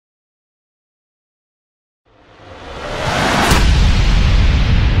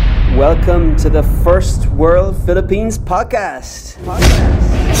Welcome to the First World Philippines podcast.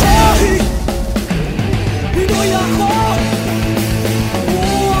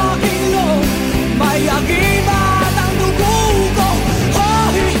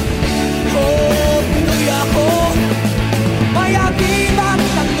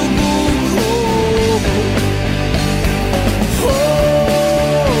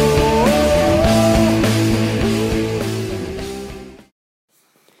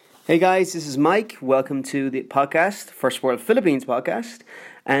 Hey guys, this is Mike. Welcome to the podcast, First World Philippines podcast.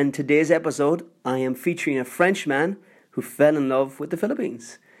 And today's episode, I am featuring a Frenchman who fell in love with the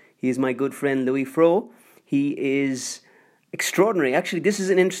Philippines. He is my good friend Louis Fro. He is extraordinary. Actually, this is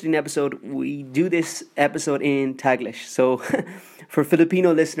an interesting episode. We do this episode in Taglish. So for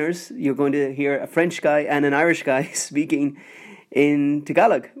Filipino listeners, you're going to hear a French guy and an Irish guy speaking in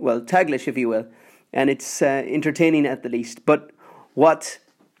Tagalog. Well, Taglish, if you will. And it's entertaining at the least. But what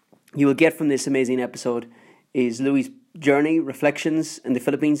you will get from this amazing episode is Louis' journey, reflections in the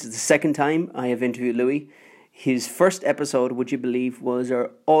Philippines. It's the second time I have interviewed Louis. His first episode, would you believe, was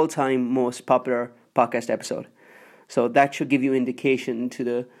our all-time most popular podcast episode. So that should give you indication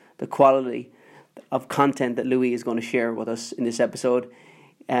to the quality of content that Louis is going to share with us in this episode.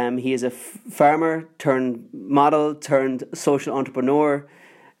 He is a farmer turned model, turned social entrepreneur,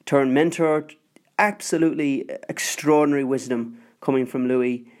 turned mentor. Absolutely extraordinary wisdom coming from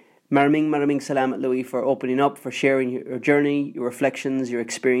Louis. Maraming salamat, Louis, for opening up, for sharing your journey, your reflections, your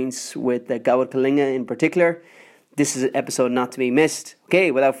experience with the Gawad Kalinga in particular. This is an episode not to be missed.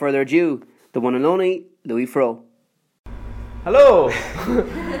 Okay, without further ado, the one and only Louis Fro. Hello!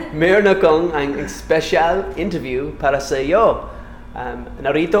 Meron akong ang special interview para sa iyo.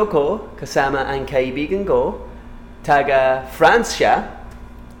 Narito ko kasama ang kaibigan ko, taga France siya,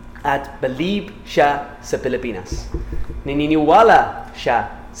 at believe siya sa Pilipinas. Naniniwala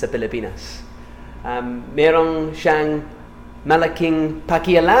siya sa Pilipinas. Merong siyang malaking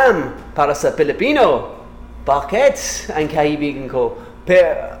pakialam para sa Pilipino. Bakit ang kaibigan ko?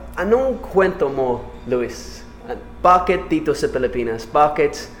 Pero anong kwento mo, Luis? Bakit dito sa Pilipinas?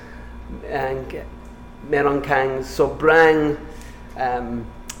 Bakit meron kang sobrang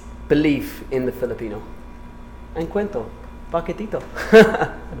belief in the Filipino? Ang kwento. Bakit dito?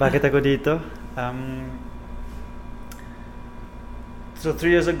 Bakit ako dito? So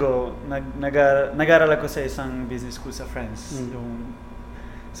 3 years ago, nag-aral ako sa isang business school sa France.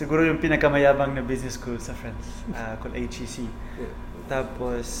 Siguro yung pinakamayabang na business school sa France, called HEC. Yeah.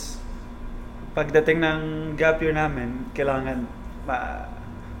 Tapos, pagdating ng gap year namin, kailangan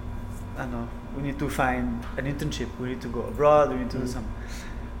we need to find an internship. We need to go abroad. We need to do some.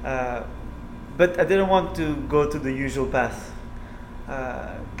 But I didn't want to go to the usual path.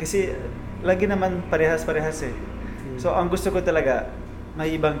 Kasi lagi naman parehas-parehas eh. So ang gusto ko talaga,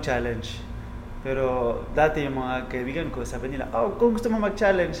 may ibang challenge. Pero dati yung mga kaibigan ko, sabi nila, kung gusto mo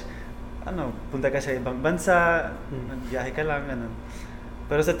mag-challenge, punta ka sa ibang bansa, magbiyahe ka lang, ganun.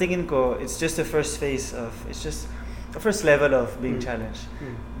 Pero sa tingin ko, it's just the first phase of, it's just the first level of being challenged.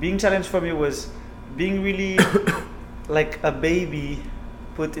 Being challenged for me was being really like a baby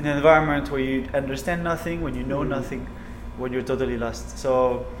put in an environment where you understand nothing, when you know nothing, when you're totally lost.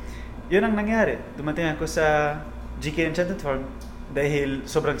 So, yun ang nangyari. Dumating ako sa GK Enchanted Farm dahil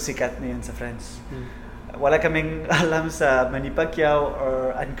sobrang sikat na yun sa France. Wala kaming alam sa Manny Pacquiao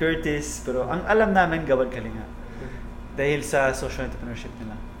or Ann Curtis, pero ang alam namin Gawad Kalinga. Dahil sa social entrepreneurship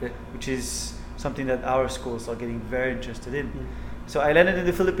nila, which is something that our schools are getting very interested in. So I landed in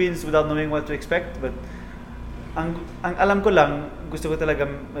the Philippines without knowing what to expect, but ang alam ko lang, gusto ko talaga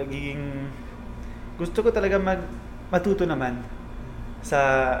matuto naman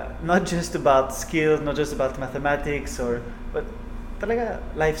sa not just about skills, not just about mathematics but talaga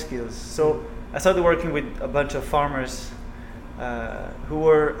life skills. So I started working with a bunch of farmers who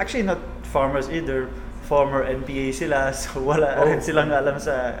were actually not farmers either. Former NPA sila, so wala rin silang alam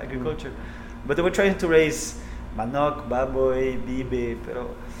sa agriculture. But they were trying to raise manok, baboy, bibe,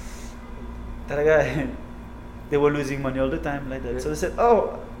 pero talaga they were losing money all the time like that. So they said,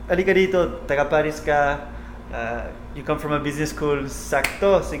 alika dito, taga Paris ka, you come from a business school,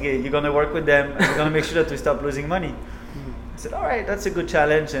 sakto, sige, you're gonna work with them, and you're gonna make sure that we stop losing money. I said, alright, that's a good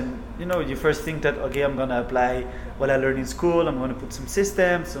challenge, and you first think that, okay, I'm gonna apply what I learned in school, I'm gonna put some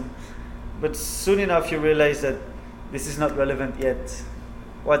systems, but soon enough you realize that this is not relevant yet.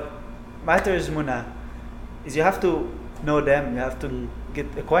 What matters muna is you have to know them, you have to get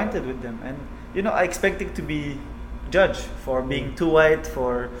acquainted with them, and I expected to be judged for being too white,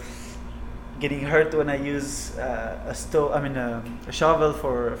 for getting hurt when I use a shovel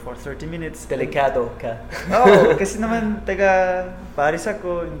for 30 minutes. Delikado ka. Oh, kasi naman taga Paris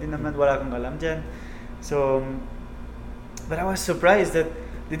ako, hindi naman wala akong alam dyan. So, but I was surprised that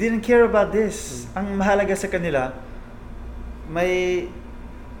they didn't care about this. Ang mahalaga sa kanila,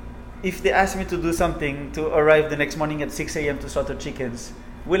 if they ask me to do something, to arrive the next morning at 6 a.m. to slaughter chickens,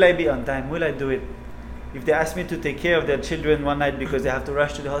 will I be on time? Will I do it? If they ask me to take care of their children one night because they have to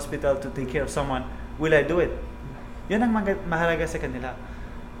rush to the hospital to take care of someone, will I do it? Yun ang mahalaga sa kanila.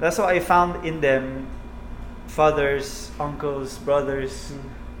 That's what I found in them, fathers, uncles, brothers.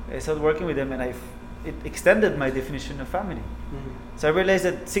 I started working with them, and it extended my definition of family. So I realized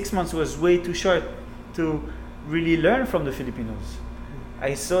that 6 months was way too short to really learn from the Filipinos.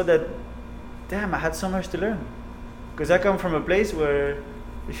 I saw that, damn, I had so much to learn. Because I come from a place where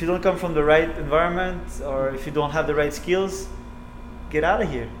if you don't come from the right environment, or if you don't have the right skills, get out of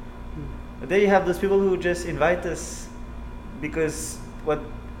here. But then you have those people who just invite us because what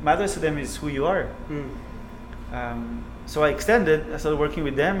matters to them is who you are. So I started working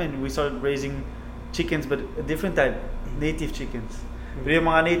with them, and we started raising chickens, but a different type, native chickens. Pero yung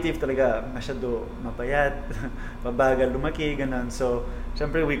mga native talaga masyado mapayat, mabagal lumaki, ganun. So,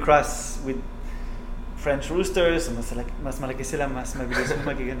 syempre we cross with French roosters, mas malaki sila, mas mabilis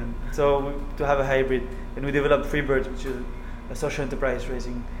lumaki, ganun. So, to have a hybrid, and we developed Freebird, which is a social enterprise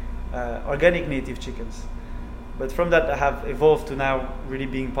raising organic native chickens. But from that, I have evolved to now really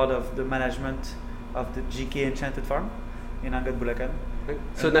being part of the management of the GK Enchanted Farm in Angat, Bulacan.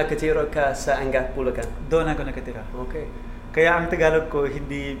 So, nakatira ka sa Angat, Bulacan? Doon ako nakatira. Okay. Kaya ang Tagalog ko,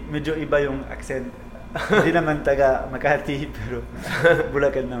 medyo iba yung accent. Hindi naman taga Makati, pero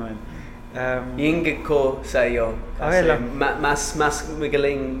Bulacan naman. Ingig ko sa iyo kasi okay lang. mas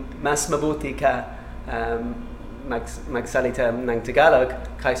magaling, mas mabuti ka magsalita ng Tagalog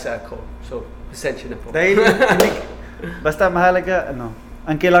kaysa ako. So, pasensya na po. Dahil, basta mahalaga,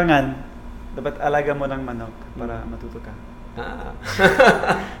 ang kailangan, dapat alaga mo ng manok para matuto ka.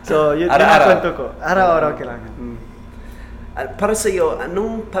 So, yun ang kwento ko. Araw-araw kailangan. Para sa iyo,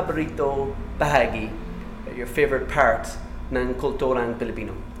 anong paborito bahagi, your favorite part ng kulturang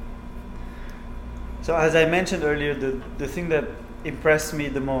Pilipino? So as I mentioned earlier, the thing that impressed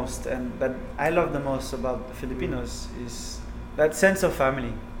me the most and that I love the most about the Filipinos is that sense of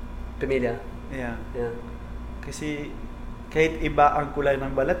family. Pamilya. Yeah. Yeah. Kasi kahit iba ang kulay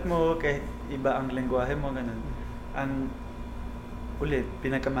ng balat mo, kahit iba ang lengguwahe mo, ganun. Ang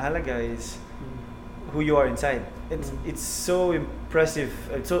pinakamahalaga is who you are inside. It's so impressive.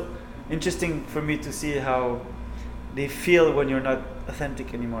 It's so interesting for me to see how they feel when you're not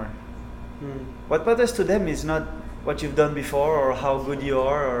authentic anymore. What matters to them is not what you've done before or how good you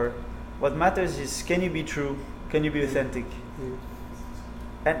are, or what matters is, can you be true? Can you be authentic?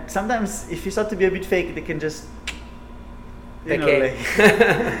 And sometimes if you start to be a bit fake, they can just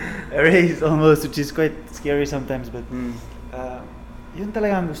erase almost, which is quite scary sometimes, but yun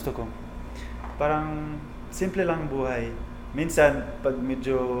talaga ang gusto ko. Parang simple lang buhay. Minsan, pag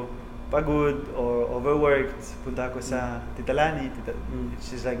medyo pagod or overworked, punta ako sa Tita Lani,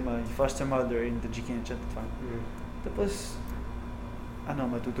 which is like my foster mother in the GK Enchanted Farm. Tapos,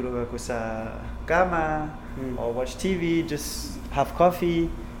 matutulog ako sa kama, or watch TV, just have coffee,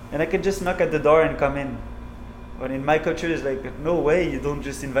 and I can just knock at the door and come in. But in my culture, it's like, no way, you don't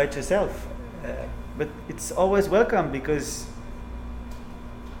just invite yourself. But it's always welcome because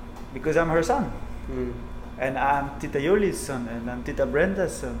I'm her son. And I'm Tita Yoli's son, and I'm Tita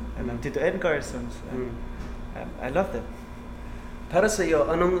Brenda's son, and I'm Tito Edgar's son. I love them. Para sa iyo,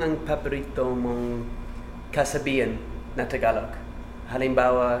 anong ang paborito mong kasabihan na Tagalog?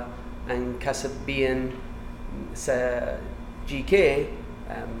 Halimbawa, ang kasabihan sa GK,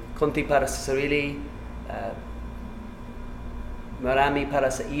 konti para sa sarili, marami para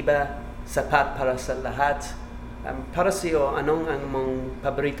sa iba, sapat para sa lahat. Para sa iyo, anong ang mong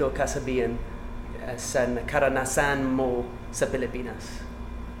paborito kasabihan sa karanasan mo sa Pilipinas?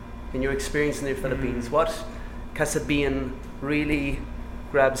 In your experience in the Philippines, what kasabihan really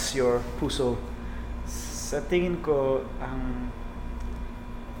grabs your puso? Sa tingin ko, ang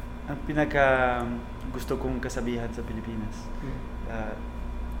pinaka gusto kong kasabihan sa Pilipinas,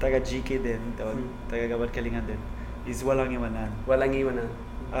 taga GK din, taga Gawad Kalinga din, is walang iwanan. Walang iwanan.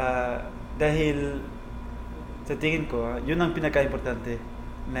 Dahil sa tingin ko, yun ang pinaka-importante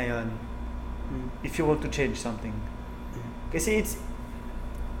na yun. If you want to change something. Kasi it's,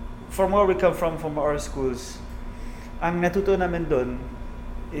 from where we come from our schools, ang natuto namin doon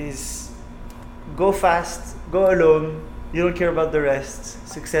is go fast, go alone, you don't care about the rest.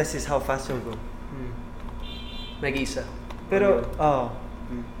 Success is how fast you'll go. Mag-isa. Pero,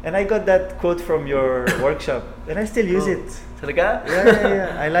 And I got that quote from your workshop, and I still use it. Talaga?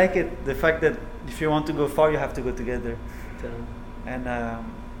 Yeah. I like it. The fact that if you want to go far, you have to go together. And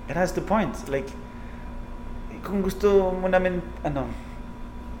it has the point. Like, kung gusto mo namin,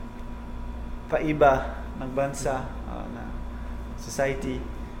 paiba ng bansa, na society,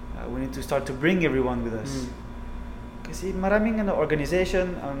 we need to start to bring everyone with us. Kasi maraming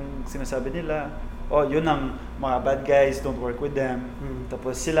organization ang sinasabi nila, yun ang mga bad guys, don't work with them.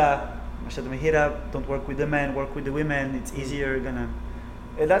 Tapos sila, masyado mahirap, don't work with the men, work with the women, it's easier, ganun.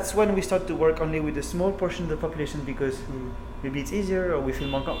 And that's when we start to work only with a small portion of the population because maybe it's easier, or we feel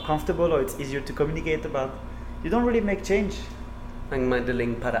more comfortable, or it's easier to communicate about. You don't really make change. Ang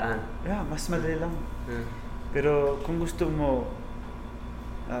madaling paraan. Yeah, mas madali lang. Pero kung gusto mo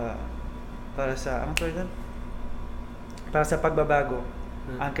para sa para sa pagbabago,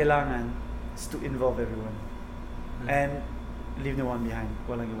 ang kailangan is to involve everyone and leave no one behind.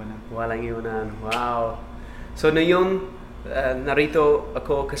 Walang iwanan. Wow. So ngayon, narito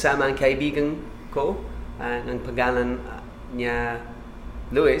ako kasama ang kaibigan ko, ang pangalan niya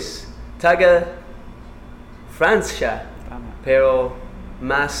Luis. Taga France siya. Tama. Pero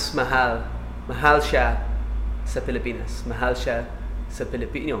mas mahal siya sa Pilipinas. Mahal siya sa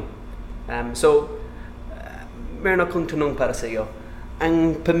Pilipino. So, meron akong tanong para sa iyo.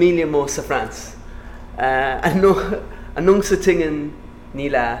 Ang pamilya mo sa France, anong sa tingin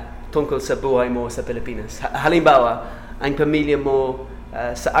nila tungkol sa buhay mo sa Pilipinas? Halimbawa, ang pamilya mo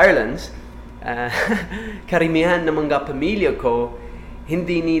sa Ireland, karamihan ng mga pamilya ko,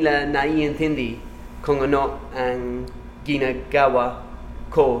 hindi nila naiintindi kung ano ang ginagawa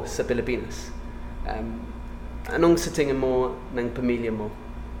ko sa Pilipinas. Anong sa tingin mo ng pamilya mo?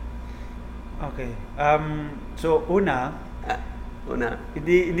 Okay. So una,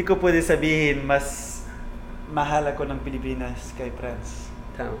 hindi ko pwede sabihin mas mahal ako ng Pilipinas kay France.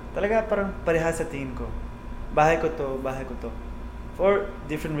 Tama. Talaga parang parehas sa tingin ko. Bahay ko to. For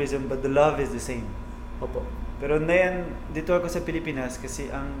different reasons, but the love is the same. Opo. Pero dito ako sa Pilipinas kasi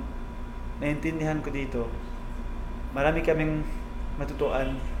ang naintindihan ko dito, marami kaming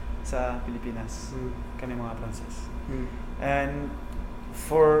matutuan sa Pilipinas. Kami mga Pranses. And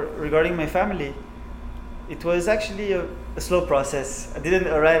regarding my family, it was actually a slow process. I didn't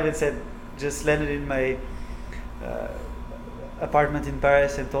arrive and just landed in my apartment in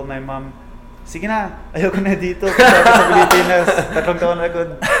Paris and told my mom, sige na, ayoko na dito, punta ako sa Pilipinas, 3 taon na ako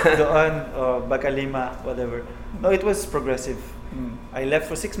doon, o baka 5, whatever. No, it was progressive. I left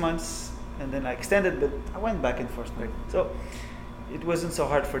for 6 months, and then I extended, but I went back and forth. So, it wasn't so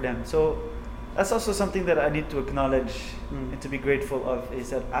hard for them. So, that's also something that I need to acknowledge and to be grateful of, is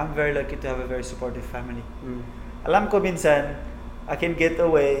that I'm very lucky to have a very supportive family. Alam ko minsan, I can get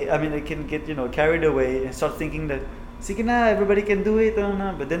carried away and start thinking that, sige na, everybody can do it,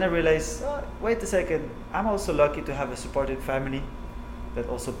 but then I realized, wait a second, I'm also lucky to have a supportive family that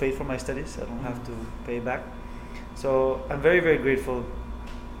also paid for my studies. I don't have to pay back. So I'm very, very grateful.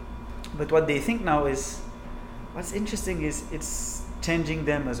 But what they think now is, what's interesting is it's changing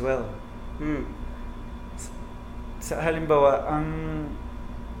them as well. Sa halimbawa, ang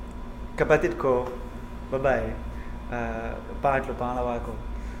kapatid ko, babae, pangalawa ko,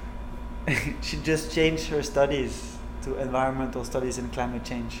 she just changed her studies to environmental studies and climate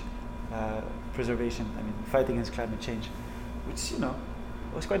change preservation. Fight against climate change, which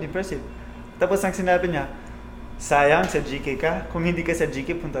was quite impressive. Tapos ang sinabi niya, sayang sa GK ka, kung hindi ka sa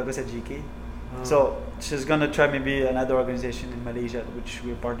GK, punta ko sa GK. So she's gonna try maybe another organization in Malaysia, which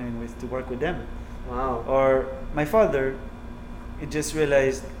we're partnering with, to work with them. Wow. Or my father, he just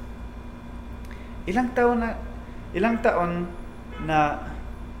realized, ilang taon na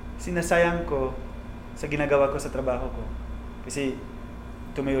sinasayang ko sa ginagawa ko sa trabaho ko. Kasi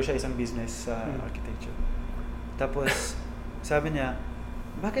tumayo siya isang business sa architecture. Tapos sabi niya,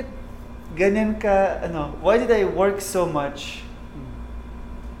 bakit ganyan ka, why did I work so much?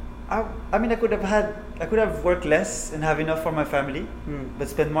 I could have worked less and have enough for my family,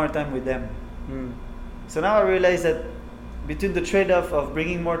 but spend more time with them. So now I realize that between the trade-off of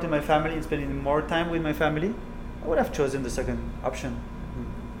bringing more to my family and spending more time with my family, I would have chosen the second option.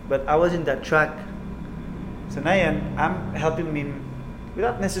 But I was in that track. So na yan, I'm helping me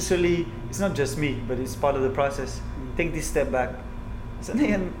without necessarily, it's not just me, but it's part of the process. Take this step back. So na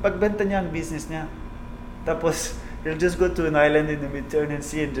yan, pagbenta niya ang business niya. Tapos, he'll just go to an island in the Mediterranean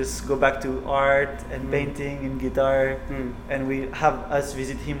Sea and just go back to art and painting and guitar. And we have us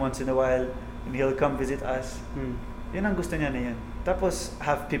visit him once in a while, and he'll come visit us. Yan ang gusto niya na yan. Tapos,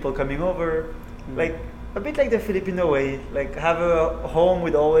 have people coming over. Like, a bit like the Filipino way, like have a home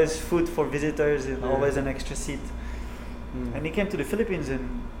with always food for visitors and always an extra seat. And he came to the Philippines and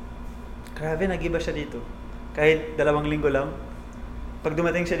grabe, nag-iba siya dito. Kahit 2 linggo lang. Pag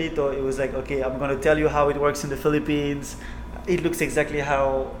dumating siya dito, it was like, okay, I'm gonna tell you how it works in the Philippines. It looks exactly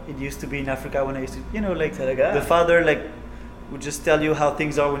how it used to be in Africa when I used to, like Talaga? the father would just tell you how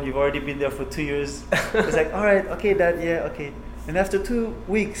things are when you've already been there for 2 years. It's like, all right, okay, dad, yeah, okay. And after 2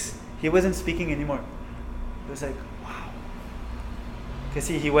 weeks, he wasn't speaking anymore. It was like, wow. Because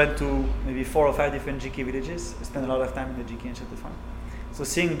he went to maybe 4 or 5 different GK villages. He spent a lot of time in the GK and Shuttle Farm. So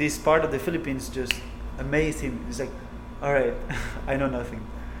seeing this part of the Philippines just amazed him. He's like, all right, I know nothing,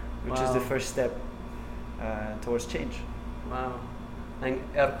 which is the first step towards change. Wow. Ang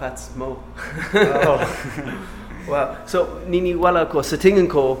erpats mo. Oh. Wow. So, niniwala ko, sa tingin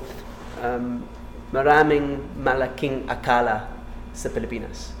ko, maraming malaking akala sa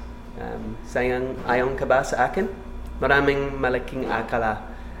Pilipinas. Ayon ka ba sa akin? Maraming malaking akala.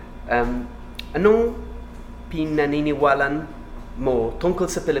 Anong pinaniniwalan mo tungkol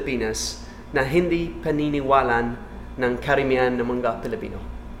sa Pilipinas na hindi paniniwalan ng karamihan ng mga Pilipino?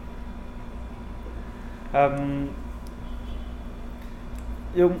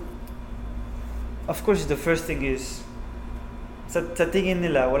 Of course, the first thing is, sa tingin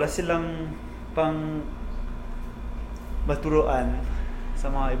nila, wala silang pang maturuan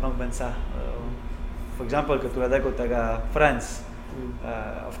sa mga ibang bansa. For example, katulad ako, taga France.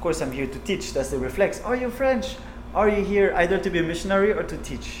 Of course, I'm here to teach. That's the reflex. Are you French? Are you here either to be a missionary or to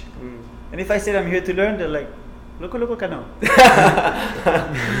teach? And if I said I'm here to learn, they're like, loko ka no.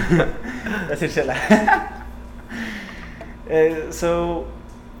 That's it. So,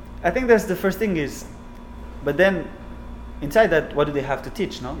 I think that's the first thing is, but then inside that, what do they have to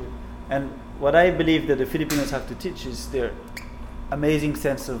teach, no? And what I believe that the Filipinos have to teach is their amazing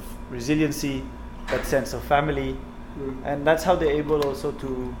sense of resiliency, that sense of family, and that's how they're able also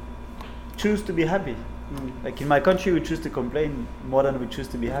to choose to be happy. Like in my country, we choose to complain more than we choose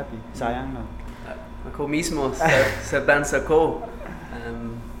to be happy. Sayang no. Ako mismo sa bansa ko,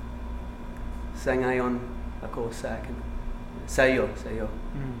 sangayon ako sa akin. Sa'yo.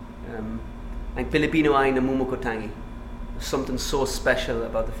 Ang Pilipino ay namumukutangi. Something so special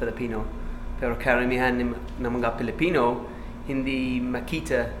about the Filipino. Pero karamihan ng mga Pilipino hindi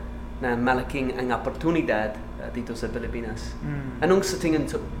makita na malaking ang oportunidad dito sa Pilipinas. Anong sa tingin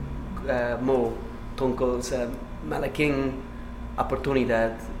mo tungkol sa malaking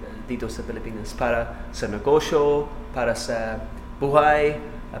oportunidad dito sa Pilipinas para sa negosyo, para sa buhay,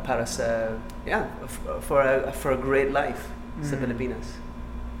 para sa for a great life sa Pilipinas?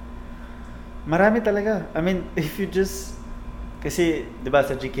 Marami talaga. I mean, if you just kasi 'di ba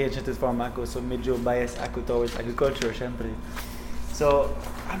sa GK Shuttle Farm ako, so medyo biased ako towards agriculture syempre. So,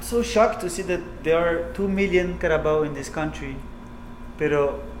 I'm so shocked to see that there are 2 million Carabao in this country.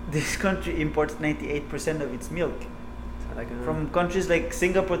 Pero this country imports 98% of its milk. From countries like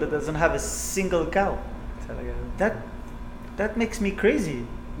Singapore that doesn't have a single cow. That makes me crazy.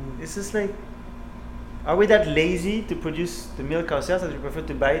 It's just like, are we that lazy to produce the milk ourselves that we prefer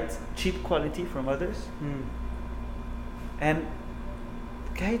to buy it cheap quality from others? And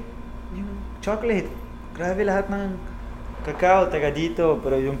kahit yung chocolate, grabe lahat ng cacao taga dito,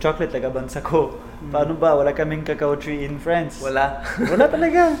 pero yung chocolate taga bansa ko. Paano ba? Wala kaming cacao tree in France. Wala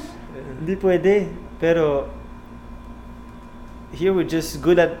talaga. Hindi pwede. Pero here we're just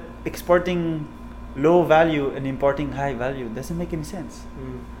good at exporting low value and importing high value. Doesn't make any sense.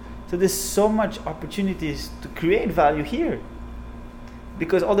 So there's so much opportunities to create value here.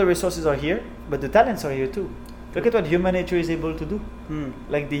 Because all the resources are here, but the talents are here too. Look at what human nature is able to do.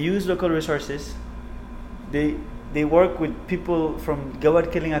 Like they use local resources. They work with people from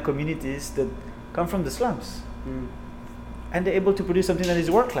Gawad Kilinga communities that come from the slums. And they're able to produce something that is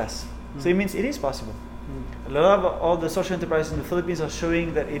world class. So it means it is possible. A lot of all the social enterprises in the Philippines are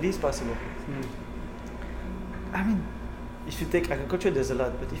showing that it is possible. I mean, if you take agriculture, there's a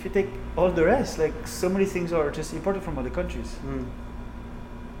lot. But if you take all the rest, like so many things are just imported from other countries.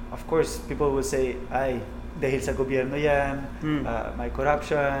 Of course, people will say, ay, dahil sa gobyerno yan, may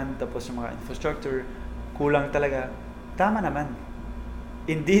corruption, tapos yung mga infrastructure, kulang talaga. Tama naman.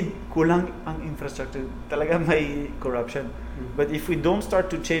 Indeed, kulang ang infrastructure. Talaga may corruption. But if we don't start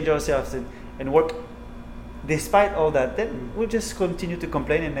to change ourselves and work despite all that, then we'll just continue to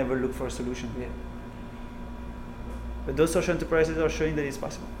complain and never look for a solution. But those social enterprises are showing that it's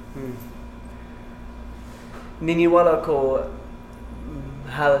possible. Niniwala ko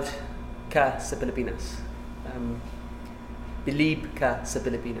mahal ka sa Pilipinas. Believe ka sa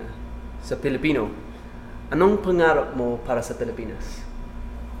Pilipino. Anong pangarap mo para sa Pilipinas?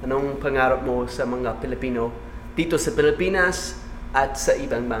 Anong pangarap mo sa mga Pilipino dito sa Pilipinas at sa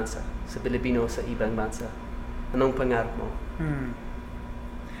ibang bansa? Sa Pilipino sa ibang bansa? Anong pangarap mo?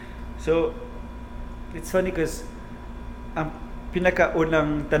 So, it's funny because ang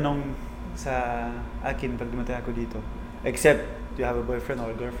pinakaunang tanong sa akin pag dumating ako dito, except do you have a boyfriend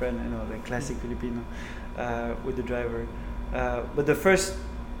or a girlfriend, like classic Filipino with the driver. But the first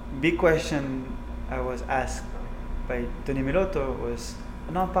big question I was asked by Tony Miloto was,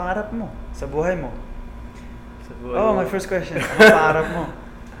 ano ang pangarap mo sa buhay mo? My first question, ano ang pangarap mo?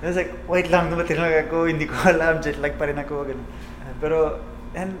 I was like, wait lang, dumating lang ako, hindi ko alam, jet lag pa rin ako. Ganun. Pero,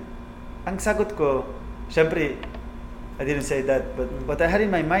 and ang sagot ko, syempre, I didn't say that, but what I had in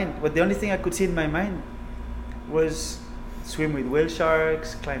my mind, the only thing I could see in my mind was swim with whale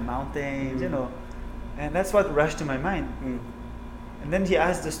sharks, climb mountains, and that's what rushed to my mind. And then he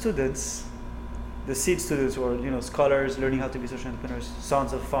asked the students, the seed students, or scholars learning how to be social entrepreneurs,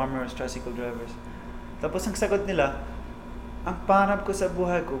 sons of farmers, tricycle drivers. Tapos ang sagot nila, ang pangarap ko sa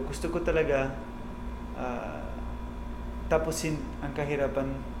buhay ko, gusto ko talaga tapusin ang kahirapan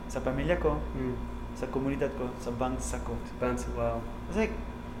sa pamilya ko, sa komunidad ko, sa bansa ko. Wow. It's like,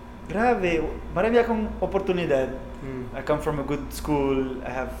 grabe, marami akong oportunidad. I come from a good school, I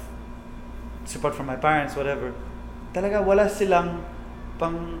have support from my parents, whatever. Talaga wala silang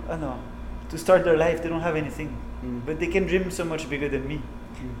to start their life, they don't have anything. But they can dream so much bigger than me.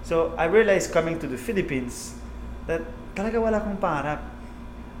 So I realized coming to the Philippines that talaga wala akong pangarap.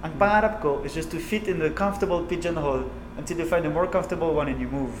 Ang pangarap ko is just to fit in the comfortable pigeonhole until you find a more comfortable one and you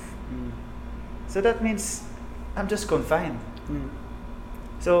move. So that means I'm just confined.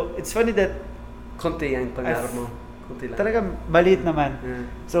 So it's funny that konti ang pangarap mo. Konti lang. Talaga maliit naman.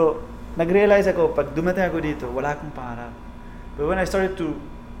 So nag-realize ako, pag dumating ako dito, wala akong pangarap. But when I started to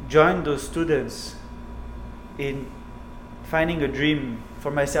join those students in finding a dream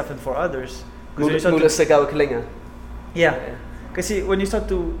for myself and for others, mula sa Kalinga. Yeah. Kasi when you start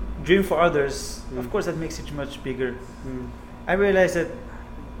to dream for others, of course that makes it much bigger. I realized that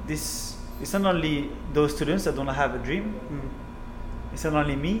this is not only those students that don't have a dream, it's not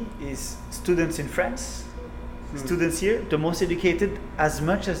only me, it's students in France, students here, the most educated as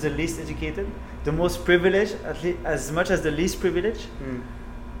much as the least educated, the most privileged as much as the least privileged.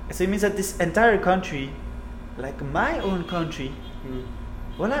 So it means that this entire country, like my own country,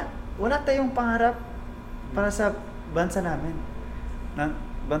 wala tayong pangarap para sa bansa namin.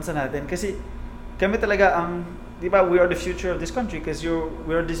 Bansa natin. Kasi kami talaga ang, di ba, we are the future of this country because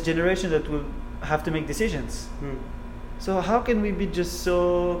we are this generation that will have to make decisions. So how can we be just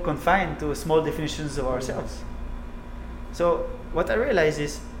so confined to small definitions of ourselves? So what I realized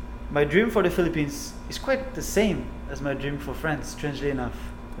is my dream for the Philippines is quite the same as my dream for France, strangely enough.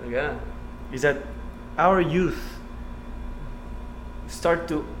 Yeah. Is that our youth start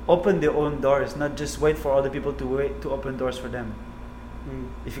to open their own doors, not just wait for other people to open doors for them.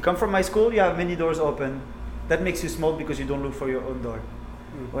 If you come from my school, you have many doors open. That makes you small because you don't look for your own door.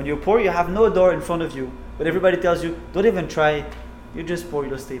 When you're poor, you have no door in front of you, but everybody tells you, don't even try, you're just poor,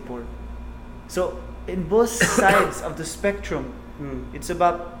 you'll stay poor. So in both sides of the spectrum, it's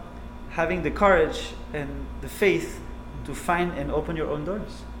about having the courage and the faith to find and open your own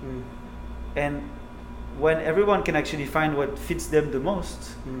doors. And when everyone can actually find what fits them the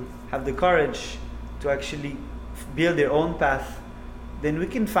most, have the courage to actually build their own path, then we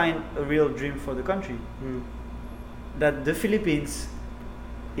can find a real dream for the country. That the Philippines,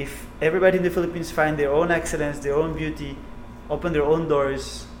 if everybody in the Philippines find their own excellence, their own beauty, open their own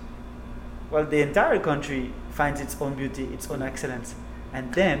doors, well, the entire country finds its own beauty, its own excellence.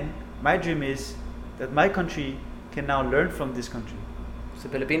 And then, my dream is that my country can now learn from this country. Sa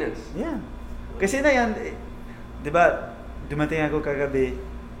Pilipinas? Yeah. Kasi na yan, di ba, dumating ako kagabi,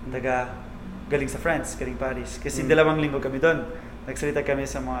 galing sa France, galing Paris. Kasi 2 linggo kami doon. Nagsalita kami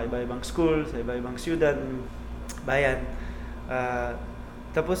sa mga iba-ibang school, sa iba-ibang siyudad, bayan.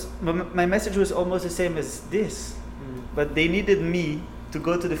 Tapos, my message was almost the same as this. But they needed me to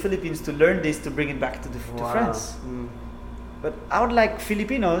go to the Philippines to learn this, to bring it back to France. But I would like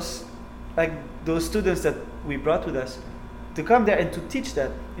Filipinos, like those students that we brought with us, to come there and to teach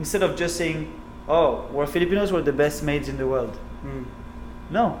that, instead of just saying, oh, we're Filipinos, we're the best maids in the world.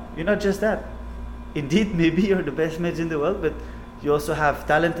 No, you're not just that. Indeed, maybe you're the best maids in the world, but you also have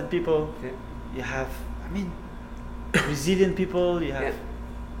talented people. You have, resilient people. You have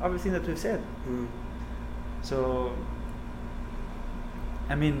everything that we've said. So,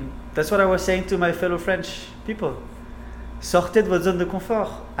 that's what I was saying to my fellow French people. Sortez de votre zone de confort.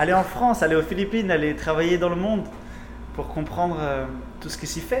 Allez en France, allez aux Philippines, allez travailler dans le monde pour comprendre tout ce qui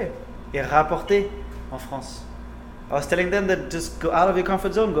s'y fait et rapporter en France. I was telling them that just go out of your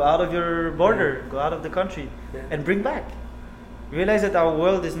comfort zone, go out of your border, go out of the country, and bring back. Realize that our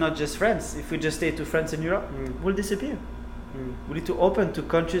world is not just friends. If we just stay to friends in Europe, we'll disappear. We need to open to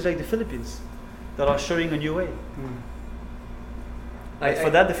countries like the Philippines that are showing a new way. For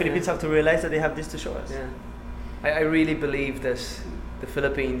that, the Philippines have to realize that they have this to show us. Yeah. I really believe that the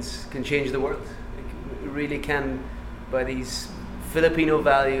Philippines can change the world. It really can, by these Filipino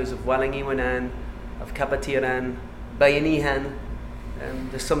values of walang iwanan, of kapatiran, bayanihan.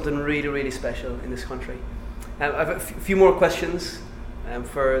 There's something really, really special in this country. I have a few more questions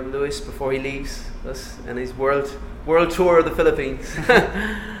for Luis before he leaves us and his world tour of the Philippines.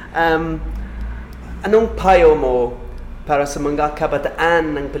 Anong payo mo para sa mga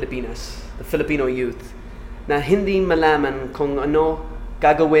kabataan ng Pilipinas, the Filipino youth, na hindi malaman kung ano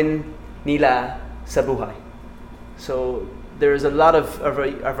gagawin nila sa buhay? So there's a lot of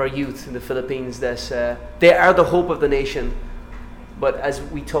our youth in the Philippines that they are the hope of the nation, but as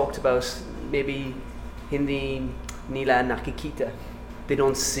we talked about, maybe hindi nila nakikita. They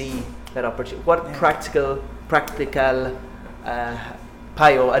don't see that opportunity. What practical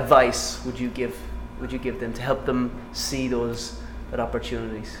payo advice would you give them to help them see that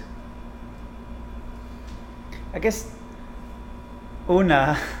opportunities? I guess,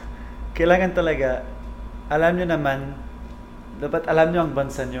 una, kailangan talaga, alam nyo naman, dapat alam nyo ang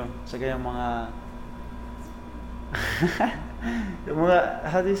bansa nyo. So, kaya yung mga,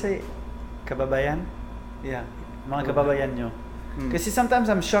 how do you say, kababayan? Yeah, mga kababayan nyo. Kasi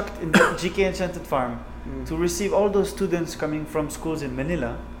sometimes I'm shocked in the GK Enchanted Farm to receive all those students coming from schools in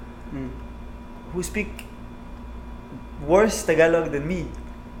Manila who speak worse Tagalog than me,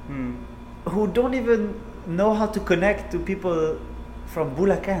 who don't even know how to connect to people from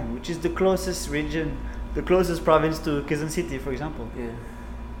Bulacan, which is the closest region, the closest province to Quezon City, for example. Yeah.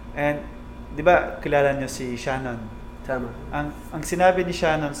 And, di ba, kilala niyo si Shannon? Tama. Ang sinabi ni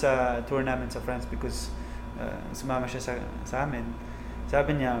Shannon sa tour namin sa France, because sumama siya sa amin,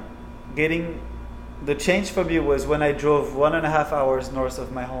 sabi niya, the change for me was when I drove 1.5 hours north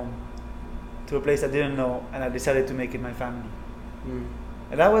of my home to a place I didn't know, and I decided to make it my family.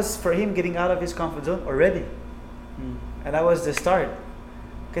 And that was for him getting out of his comfort zone already. And that was the start.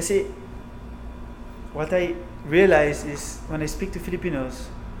 Kasi what I realized is when I speak to Filipinos,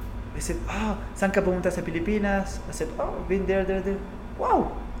 they said, saan ka pumunta sa Pilipinas? I said, I've been there.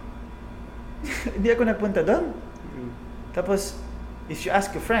 Wow! Hindi ako nagpunta doon. Tapos, if you ask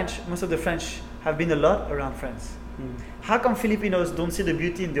a French, most of the French have been a lot around France. How come Filipinos don't see the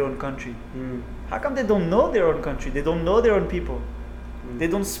beauty in their own country? How come they don't know their own country? They don't know their own people. They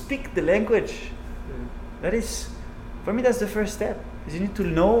don't speak the language. That is, for me, that's the first step. Is you need to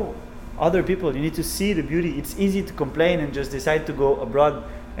know other people. You need to see the beauty. It's easy to complain and just decide to go abroad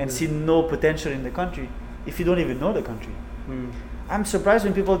and see no potential in the country if you don't even know the country. I'm surprised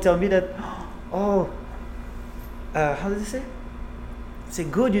when people tell me that, how does it say? Say,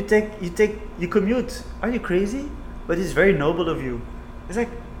 good, you commute. Are you crazy? But it's very noble of you. It's like,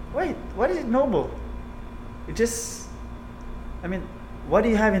 wait, what is it noble? What do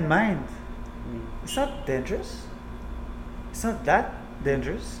you have in mind? It's not dangerous. It's not that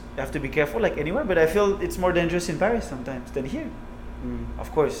dangerous. You have to be careful like anywhere, but I feel it's more dangerous in Paris sometimes than here.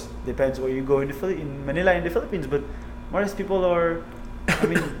 Of course, depends where you go in Manila, in the Philippines, but more as people are,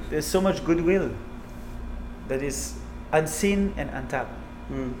 there's so much goodwill that is unseen and untapped.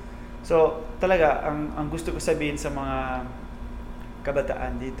 So, talaga, ang gusto ko sabihin sa mga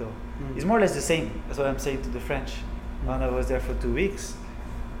kabataan dito is more or less the same as what I'm saying to the French when I was there for 2 weeks,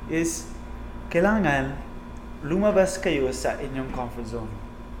 is kailangan lumabas kayo sa inyong comfort zone.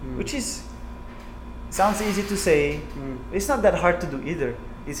 Which is, sounds easy to say, it's not that hard to do either.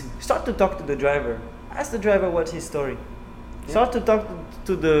 It's start to talk to the driver. Ask the driver what's his story. Start to talk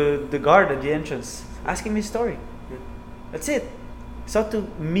to the guard at the entrance. Ask him his story. That's it. Start to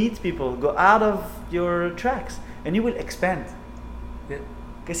meet people. Go out of your tracks. And you will expand.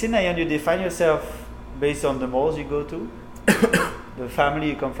 Kasi na yan, you define yourself based on the malls you go to, the family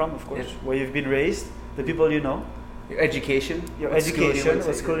you come from, of course, where you've been raised, the people you know. Your education. What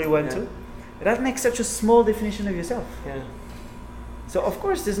school you went to. That makes such a small definition of yourself. So of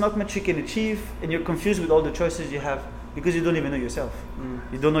course there's not much you can achieve, and you're confused with all the choices you have because you don't even know yourself.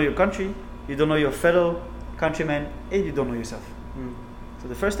 You don't know your country, you don't know your fellow countrymen, and you don't know yourself. So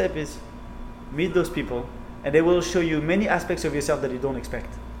the first step is meet those people, and they will show you many aspects of yourself that you don't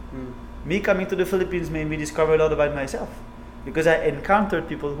expect. Me coming to the Philippines made me discover a lot about myself because I encountered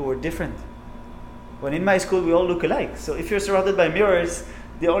people who were different. When in my school we all look alike, so if you're surrounded by mirrors,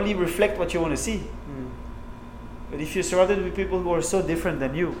 they only reflect what you want to see. But if you're surrounded with people who are so different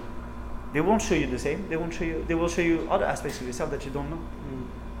than you, they won't show you the same. They will show you other aspects of yourself that you don't know.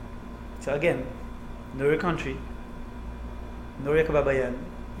 So again, know your country, know your kababayan,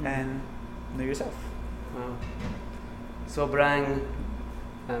 and know yourself. Wow. Sobrang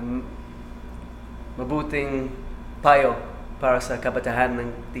mabuting payo para sa kabatahan ng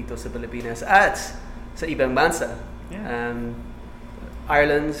dito sa Pilipinas at sa ibang bansa. Yeah.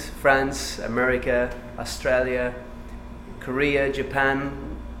 Ireland, France, America, Australia, Korea, Japan,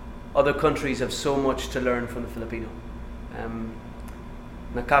 other countries have so much to learn from the Filipino.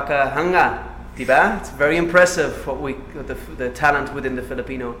 Nakakahanga, diba? It's very impressive the talent within the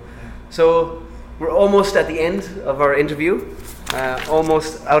Filipino. So we're almost at the end of our interview.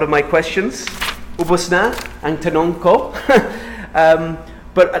 Almost out of my questions. Ubos na ang tanong ko.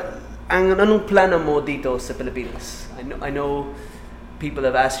 But anong plano mo dito sa Pilipinas? I know people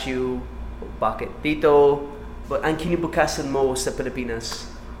have asked you, bakit dito? But ang kinibukasan mo sa Pilipinas,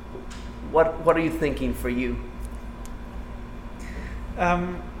 what are you thinking for you?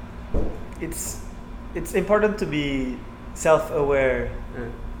 It's important to be self-aware,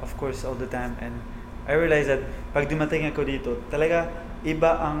 of course, all the time. And I realize that pag dumating ako dito, talaga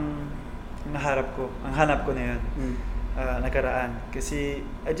iba ang hanap ko na yun, nakaraan. Kasi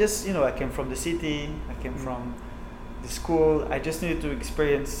I came from the city, I came from the school. I just needed to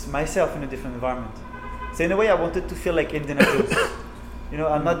experience myself in a different environment. So in a way, I wanted to feel like Indiana Jones.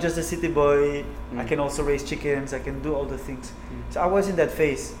 I'm not just a city boy. I can also raise chickens. I can do all the things. So I was in that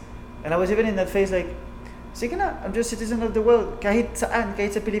phase. And I was even in that phase like, sige na, I'm just a citizen of the world. Kahit saan,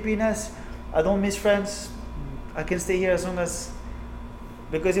 kahit sa Pilipinas. I don't miss friends. I can stay here as long as...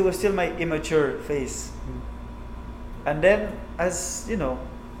 Because it was still my immature phase. And then, as,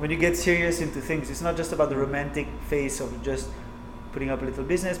 when you get serious into things, it's not just about the romantic phase of just putting up a little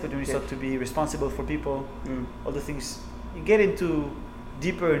business, but when you start to be responsible for people, all the things, you get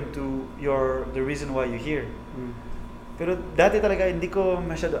deeper into the reason why you're here. Pero dati talaga hindi ko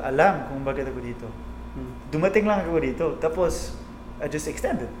masyado alam kung bakit ako dito. Dumating lang ako dito, tapos I just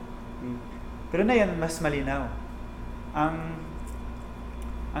extended. Pero na yan, mas malinaw.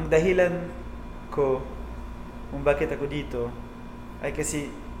 Ang dahilan ko kung bakit ako dito ay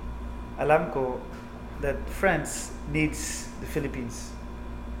kasi alam ko that France needs the Philippines.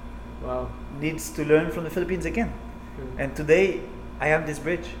 Wow. Needs to learn from the Philippines again. And today, I am this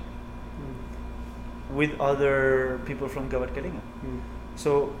bridge with other people from Gawad Kalinga.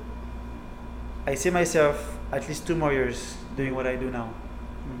 So, I see myself at least 2 more years doing what I do now.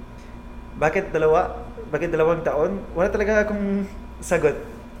 Bakit dalawang taon? Wala talaga akong sagot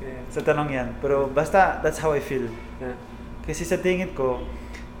sa tanong yan. Pero basta, that's how I feel. Kasi sa tingin ko,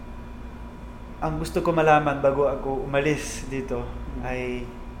 ang gusto ko malaman bago ako umalis dito ay,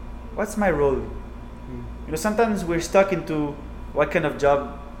 what's my role? Sometimes we're stuck into what kind of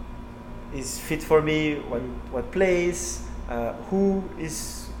job is fit for me, what place, who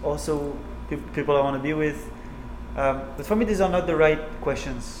is also people I want to be with. But for me, these are not the right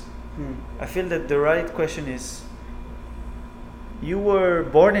questions. I feel that the right question is, you were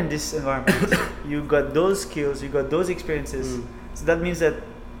born in this environment, you got those skills, you got those experiences, so that means that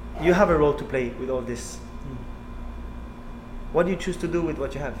you have a role to play with all this. What do you choose to do with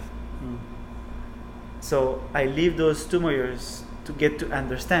what you have? So I leave those 2 more years to get to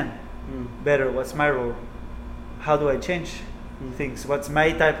understand better what's my role, how do I change things, what's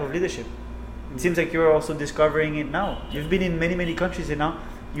my type of leadership. It seems like you're also discovering it now. You've been in many countries and now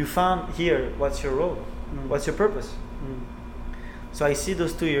you found here what's your role, what's your purpose. So I see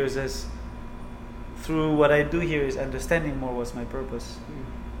those 2 years as, through what I do here, is understanding more what's my purpose,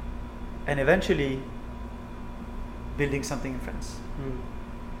 and eventually building something in France.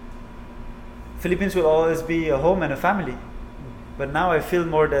 Philippines will always be a home and a family, but now I feel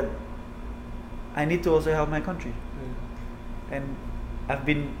more that I need to also help my country, and I've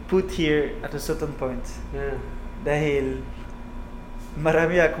been put here at a certain point dahil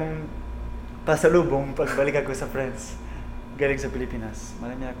marami akong pasalubong pagbalik ako sa France galing sa Pilipinas.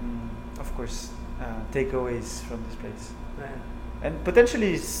 Marami akong, of course, takeaways from this place. And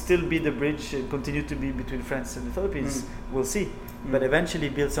potentially still be the bridge and continue to be between France and the Philippines. We'll see. But eventually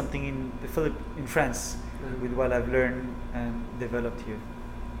build something in France with what I've learned and developed here.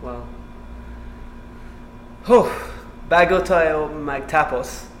 Wow. Bago tayo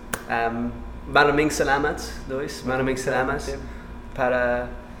magtapos, maraming salamat, Luis. Maraming salamat para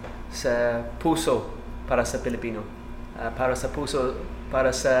sa puso, para sa Pilipino. Para sa puso,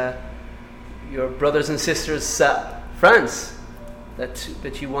 para sa your brothers and sisters sa France, that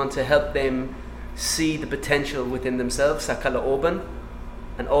you want to help them see the potential within themselves sa kalooban,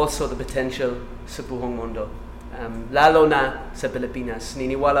 and also the potential sa buong mundo. Lalo na sa Pilipinas.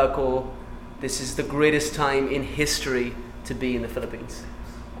 Niniwala ko this is the greatest time in history to be in the Philippines.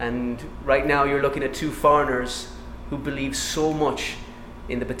 And right now you're looking at 2 foreigners who believe so much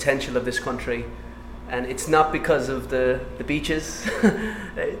in the potential of this country. And it's not because of the beaches,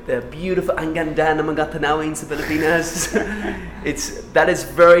 the beautiful ang ganda ng mga tanawin sa Pilipinas. That is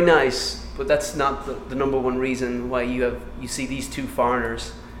very nice, but that's not the number one reason why you see these two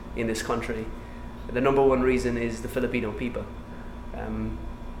foreigners in this country. The number one reason is the Filipino people.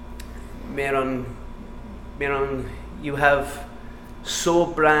 You have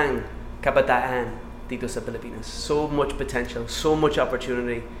sobrang kabataan dito sa Pilipinas. So much potential, so much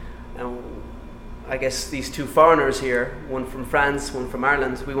opportunity. And I guess these two foreigners here, one from France, one from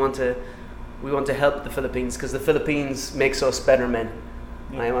Ireland, we want to help the Philippines because the Philippines makes us better men.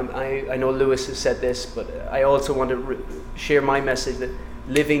 Yeah. I know Lewis has said this, but I also want to share my message that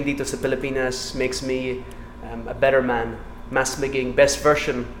living dito sa Pilipinas makes me a better man, mas maging best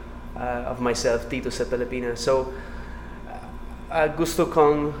version of myself dito sa Pilipinas. So gusto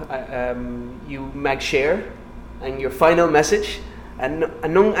kong you mag-share and your final message and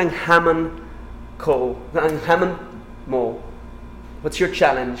anong ang hamon mo, what's your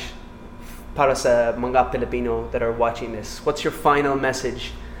challenge para sa mga Pilipino that are watching this? What's your final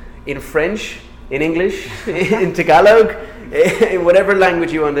message in French, in English, in Tagalog, in whatever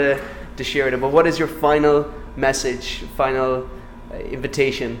language you want to share it? But what is your final message, final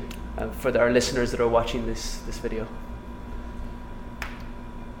invitation for our listeners that are watching this video?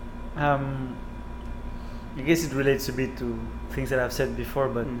 I guess it relates a bit to things that I've said before,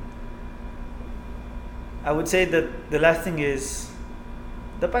 but I would say that the last thing is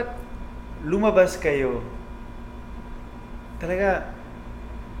dapat lumabas kayo. Talaga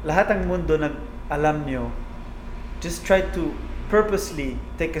lahat ng mundo alam nyo. Just try to purposely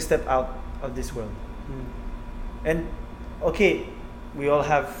take a step out of this world. And okay, we all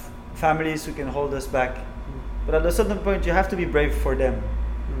have families who can hold us back, but at a certain point you have to be brave for them.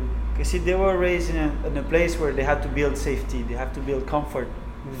 Because they were raised in a place where they had to build safety, they have to build comfort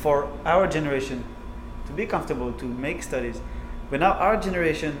for our generation to be comfortable, to make studies. But now our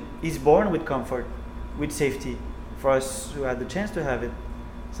generation is born with comfort, with safety, for us who had the chance to have it.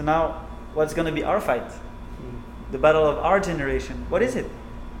 So now, what's going to be our fight? The battle of our generation. What is it?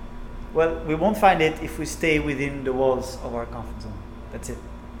 Well, we won't find it if we stay within the walls of our comfort zone. That's it.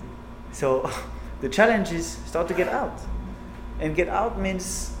 So the challenge is start to get out. And get out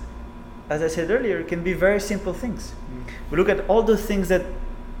means, as I said earlier, it can be very simple things. We look at all the things that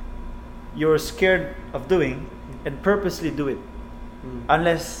you're scared of doing and purposely do it.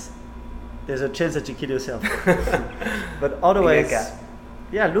 Unless there's a chance that you kill yourself. But otherwise,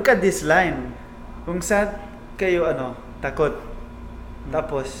 look at this line. Kung saan kayo takot,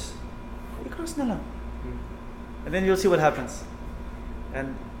 tapos i-cross na lang. And then you'll see what happens.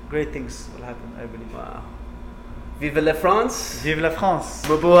 And great things will happen, I believe. Wow. Vive la France! Vive la France!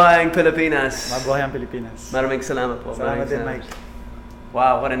 Mabuhay ang Pilipinas! Mabuhay ang Pilipinas. Maraming salamat po. Salamat din, Mike.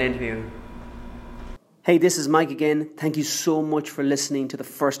 Wow, what an interview. Hey, this is Mike again. Thank you so much for listening to the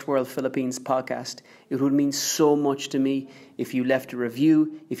First World Philippines podcast. It would mean so much to me if you left a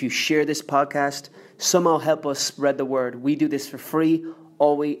review, if you share this podcast, somehow help us spread the word. We do this for free.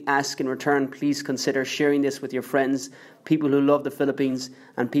 All we ask in return, please consider sharing this with your friends, people who love the Philippines,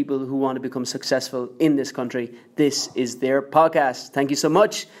 and people who want to become successful in this country. This is their podcast. Thank you so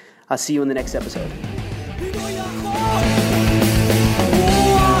much. I'll see you in the next episode.